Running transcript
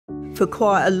For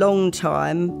quite a long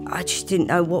time, I just didn't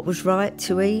know what was right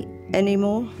to eat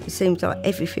anymore. It seems like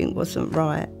everything wasn't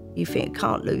right. You think,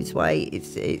 can't lose weight,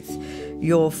 it's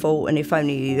your fault, and if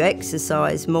only you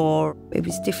exercise more. It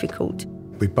was difficult.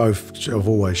 We both have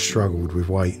always struggled with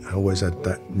weight. I always had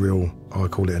that real, I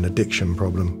call it an addiction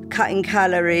problem. Cutting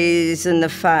calories and the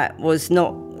fat was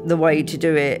not the way to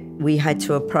do it. We had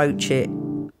to approach it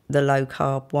the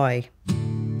low-carb way.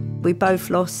 We both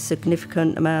lost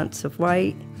significant amounts of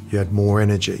weight. You had more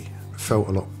energy, felt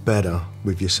a lot better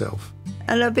with yourself.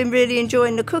 And I've been really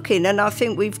enjoying the cooking, and I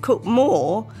think we've cooked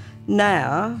more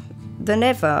now than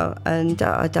ever, and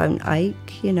I don't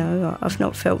ache, you know, I've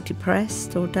not felt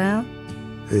depressed or down.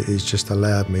 It has just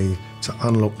allowed me to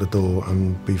unlock the door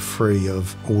and be free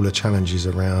of all the challenges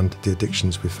around the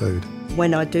addictions with food.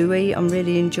 When I do eat, I'm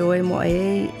really enjoying what I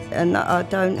eat, and I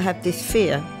don't have this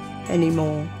fear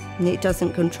anymore, and it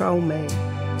doesn't control me.